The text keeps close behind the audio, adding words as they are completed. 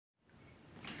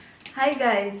Hi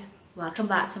guys, welcome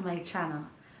back to my channel.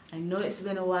 I know it's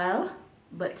been a while,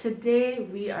 but today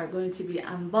we are going to be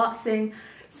unboxing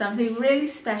something really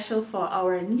special for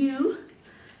our new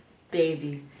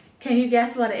baby. Can you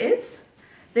guess what it is?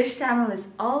 This channel is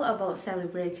all about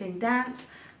celebrating dance,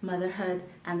 motherhood,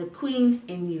 and the queen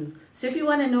in you. So if you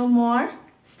want to know more,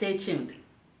 stay tuned.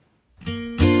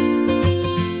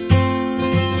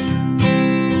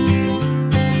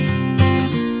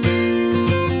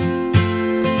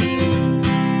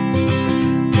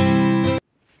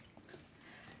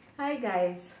 Hi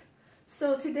guys,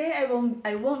 so today I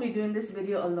won't be doing this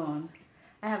video alone.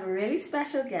 I have a really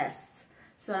special guest,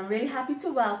 so I'm really happy to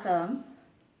welcome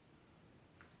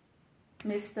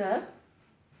Mr.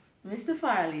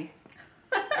 Farley.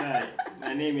 Hi,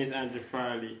 my name is Andrew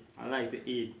Farley. I like to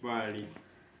eat barley.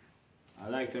 I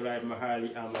like to ride my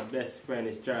Harley, and my best friend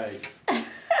is Charlie.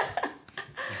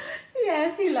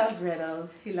 Yes, he loves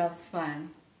riddles. He loves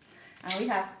fun, and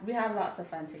we have lots of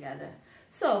fun together.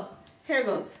 So here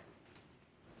goes.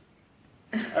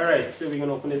 Alright, so we're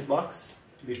gonna open this box.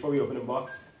 Before we open the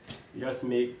box, just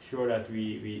make sure that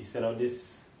we send out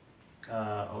this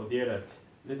out there that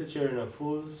little children are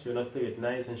fools, should not play with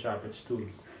knives and sharp edged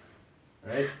tools.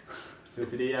 Alright? So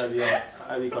today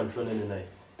I'll be controlling the knife.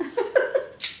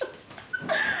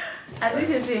 As you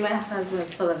can see, my husband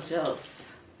is full of jokes.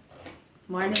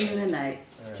 Morning, noon, and night.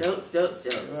 Right. Jokes.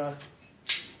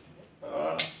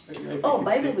 Oh,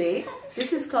 by the way,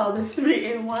 this is called the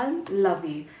 3-in-1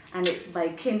 Lovi, and it's by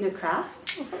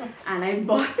Kindercraft, and I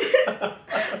bought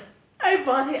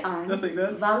it on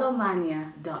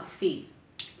valomanio.fi.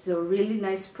 It's a really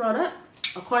nice product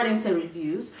according to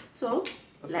reviews. So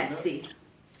let's see.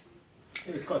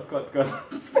 Hey, cut.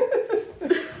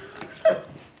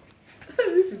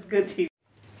 This is good TV.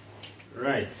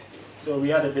 Right. So we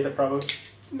had a bit of problem.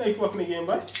 Knife working again,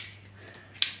 boy.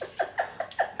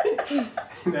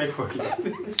 Knife working.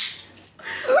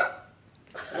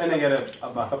 I'm gonna get a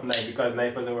backup knife because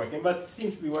knife wasn't working, but it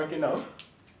seems to be working now. Oh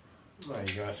my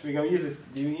gosh, we're gonna use this.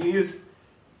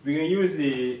 We're gonna use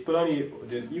the put on the.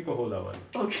 You can hold that one.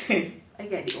 Okay, I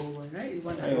get the old one, right? You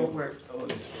want the old work. Oh,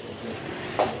 this.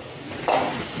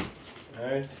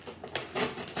 Alright.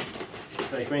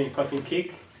 It's like when you're cutting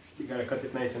cake, you gotta cut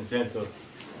it nice and gentle.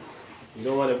 You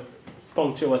don't want to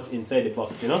puncture what's inside the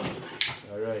box, you know?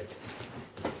 Alright.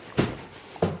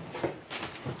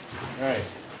 Alright.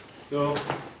 So,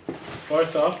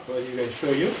 first off, what I'm going to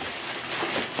show you is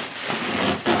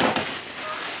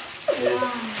the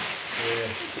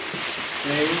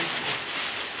thing.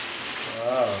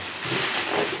 Wow.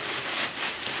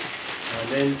 And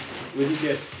then, will you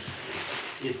guess,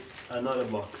 it's another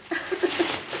box.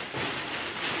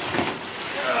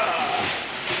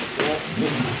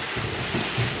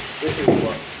 This is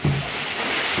what.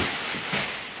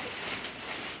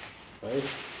 Right?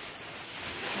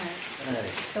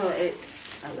 Alright. So it's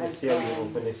Let's see how we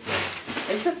open this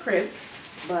now. It's a crib,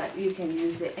 but you can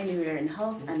use it anywhere in the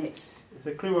house, and it's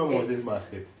a crib or Moses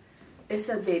basket? It's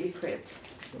a baby crib.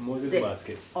 A Moses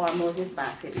basket. Or Moses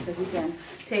basket, because you can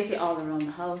take it all around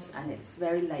the house, and it's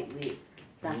very lightweight.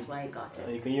 That's why I got it.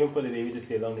 And you can even put the baby to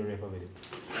stay along the river with it.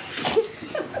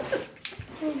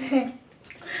 Okay.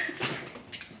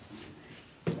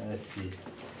 Let's see.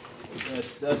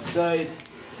 That's that side.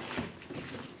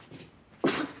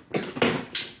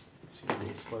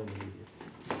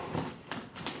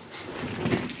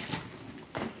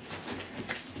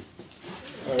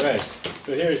 Alright,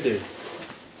 so here it is.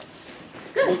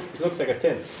 It looks like a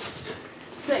tent.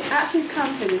 So it actually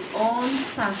comes with its own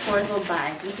transportable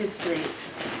bag, which is great.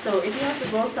 So if you have to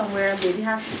go somewhere, baby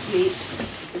has to sleep,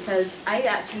 because I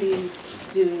actually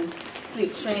do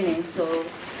sleep training, so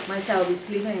my child will be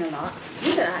sleeping a lot.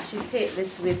 You can actually take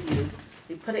this with you.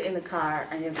 You put it in the car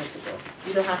and you're good to go.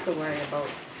 You don't have to worry about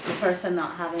the person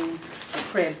not having a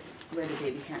crib where the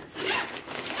baby can't sleep.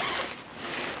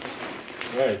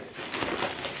 Right.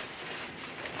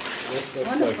 This looks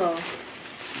wonderful.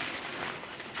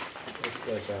 Looks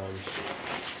like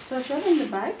So I show them the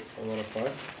bag? Somewhat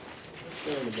apart. Let's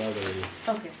show them the bag already.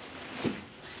 Okay.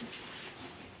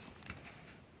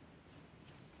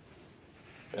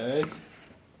 Right.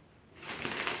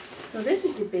 So this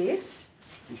is the base.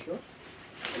 You sure?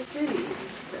 It's really easy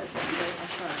to assemble.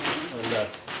 And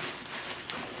that.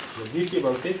 The beauty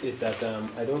about it is that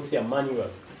I don't see a manual.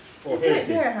 Oh, it's here right it is.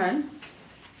 there, hon.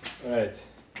 Right.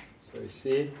 So you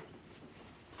see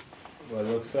what it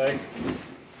looks like.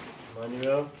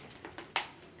 Manual.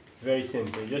 It's very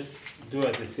simple. You just do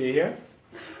as they say here.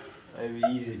 And it'll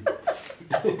be easy.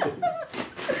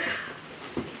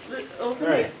 Open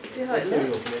right. it. See how Let's it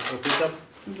looks? Open it up.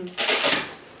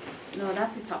 No,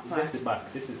 that's the top part. This is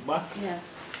back. This is back. Yeah.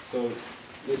 So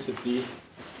this would be.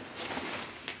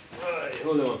 Alright,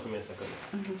 hold on for me a second.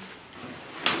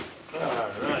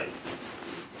 Alright.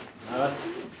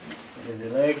 There's the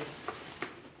legs.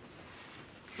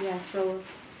 Yeah, so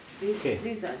these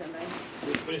are the legs. So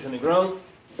let's put this on the ground.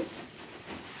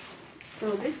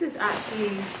 So this is actually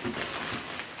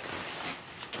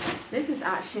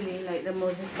like the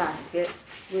Moses basket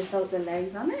without the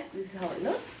legs on it. This is how it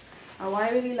looks. And what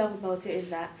I really love about it is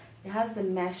that it has the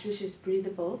mesh, which is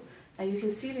breathable, and you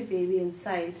can see the baby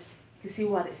inside. You can see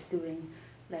what it's doing.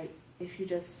 Like if you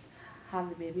just have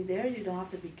the baby there, you don't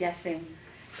have to be guessing.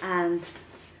 And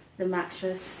the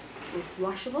mattress is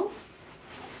washable.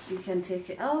 You can take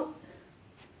it out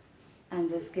and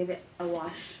just give it a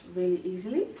wash really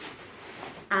easily.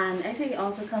 And I think it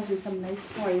also comes with some nice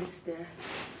toys there.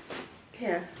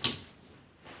 Here.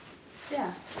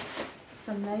 Yeah.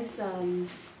 Some nice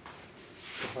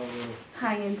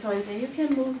hanging toys, and you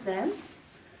can move them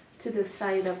to the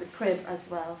side of the crib as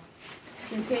well.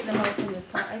 You can take them out from the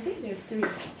top. I think there are 3.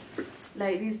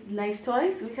 Like these nice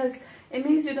toys, because it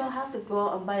means you don't have to go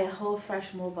out and buy a whole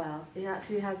fresh mobile. It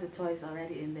actually has the toys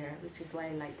already in there, which is why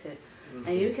I liked it.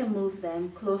 And you can move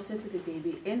them closer to the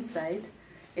baby inside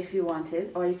if you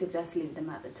wanted, or you could just leave them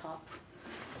at the top.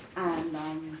 And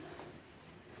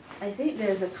I think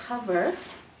there's a cover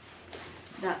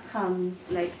that comes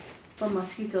like for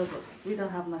mosquitoes, but we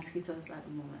don't have mosquitoes at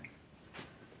the moment.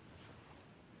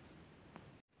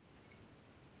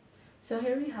 So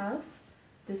here we have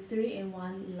the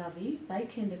 3-in-1 Lovi by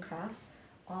Kindercraft,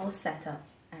 all set up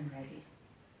and ready.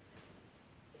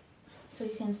 So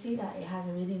you can see that it has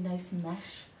a really nice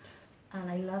mesh, and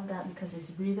I love that because it's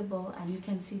breathable and you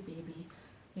can see baby,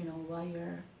 you know, while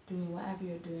you're doing whatever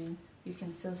you're doing, you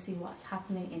can still see what's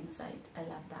happening inside. I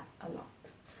love that a lot.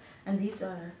 And these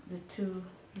are the 2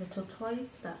 little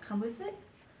toys that come with it,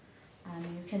 and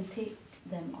you can take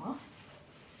them off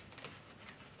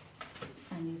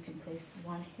and you can place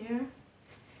one here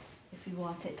if you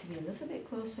want it to be a little bit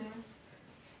closer,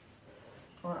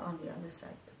 or on the other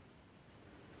side.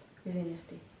 Really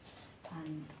nifty.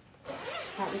 And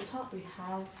at the top we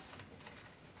have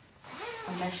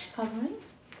a mesh covering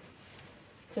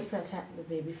to protect the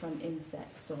baby from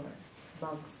insects or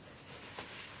bugs.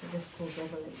 It just goes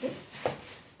over like this.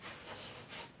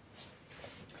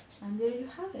 And there you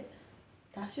have it.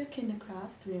 That's your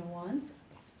Kindercraft 3-in-1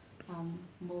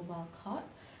 mobile cot,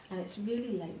 and it's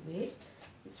really lightweight.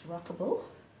 It's rockable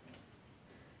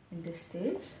in this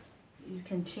stage. You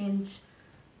can change,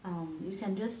 you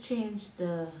can just change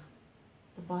the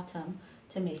bottom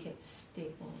to make it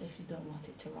stable if you don't want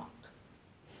it to rock.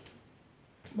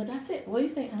 But that's it. What do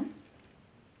you think, Anne?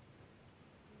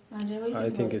 Andre, what do you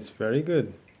think? I think it's very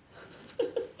good.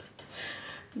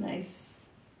 Nice.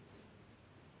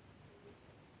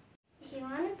 If you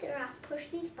wanted to rock, push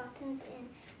these buttons in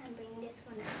and bring this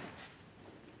one out.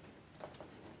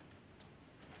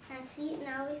 And see,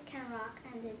 now it can rock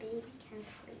and the baby can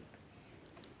sleep.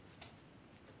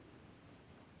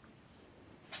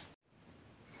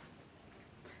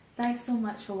 Thanks so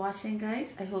much for watching,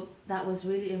 guys. I hope that was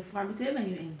really informative and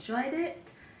you enjoyed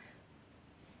it.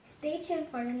 Stay tuned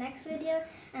for the next video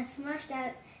and smash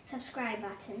that subscribe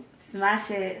button. Smash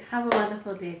it. Have a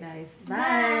wonderful day, guys. Bye.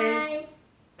 Bye.